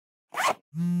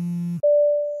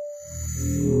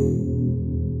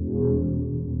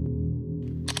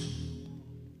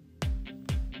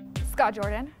Scott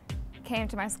Jordan came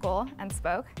to my school and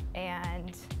spoke,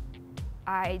 and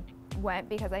I went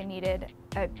because I needed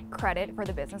a credit for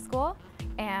the business school,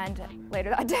 and later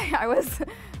that day I was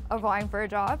applying for a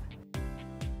job.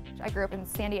 I grew up in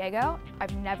San Diego.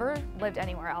 I've never lived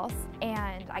anywhere else,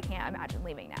 and I can't imagine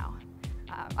leaving now.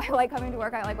 I like coming to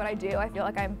work, I like what I do. I feel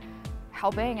like I'm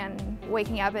helping and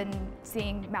waking up and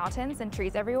seeing mountains and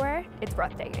trees everywhere. It's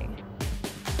breathtaking.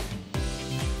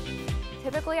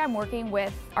 Typically, I'm working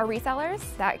with our resellers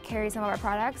that carry some of our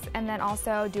products, and then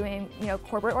also doing,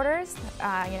 corporate orders,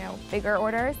 bigger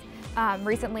orders.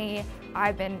 Recently,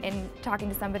 I've been talking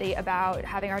to somebody about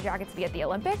having our jackets be at the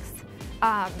Olympics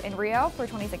in Rio for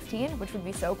 2016, which would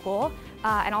be so cool,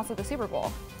 and also the Super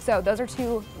Bowl. So those are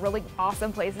two really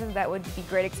awesome places that would be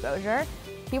great exposure.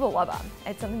 People love them.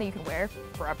 It's something that you can wear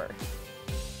forever.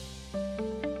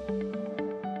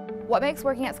 What makes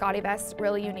working at SCOTTeVEST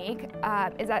really unique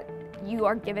is that you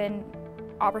are given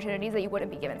opportunities that you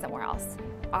wouldn't be given somewhere else.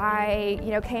 I,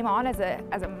 came on as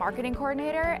a marketing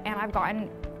coordinator, and I've gotten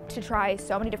to try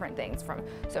so many different things, from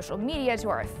social media to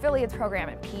our affiliates program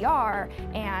and PR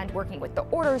and working with the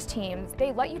orders teams.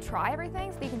 They let you try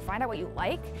everything so that you can find out what you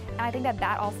like, and I think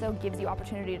that also gives you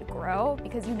opportunity to grow,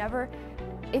 because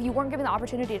if you weren't given the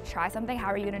opportunity to try something, how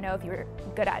are you going to know if you're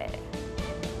good at it?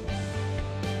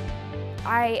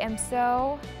 I am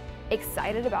so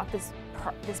excited about this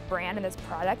brand and this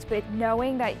product, but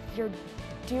knowing that you're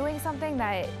doing something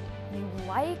that you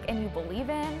like and you believe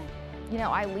in.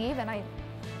 I leave and I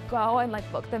go and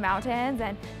look the mountains,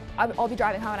 and I'll be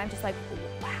driving home and I'm just like,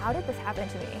 how did this happen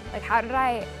to me?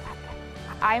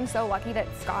 I am so lucky that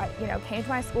Scott, came to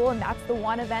my school, and that's the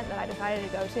one event that I decided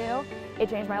to go to. It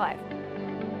changed my life.